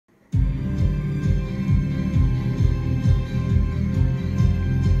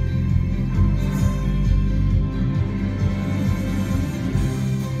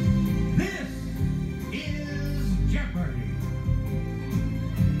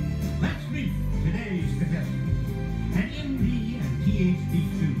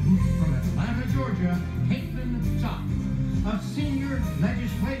Georgia, Caitlin Sock, a senior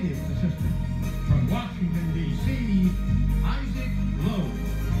legislative assistant. From Washington, D.C., Isaac Lowe,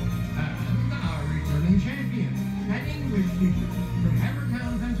 and our returning champion, an English teacher from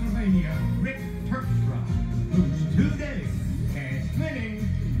Havertown, Pennsylvania, Rick Terpstra, whose 2 days cash winning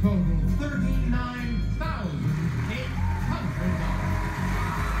total $39,800.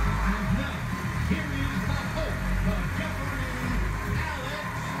 And now, here is the host of Jeopardy, Alex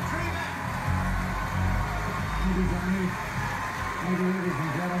Trebek. Thank you, Johnny. Thank you, ladies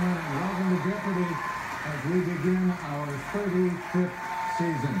and gentlemen, and welcome to Jeopardy as we begin our 35th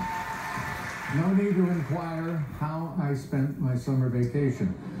season. No need to inquire how I spent my summer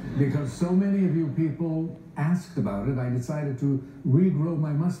vacation, because so many of you people asked about it. I decided to regrow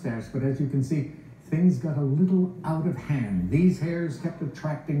my mustache, but as you can see, things got a little out of hand. These hairs kept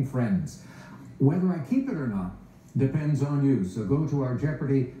attracting friends. Whether I keep it or not depends on you, so go to our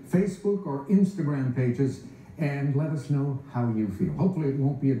Jeopardy Facebook or Instagram pages and let us know how you feel. Hopefully it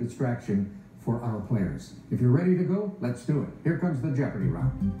won't be a distraction for our players. If you're ready to go, let's do it. Here comes the Jeopardy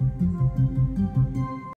round.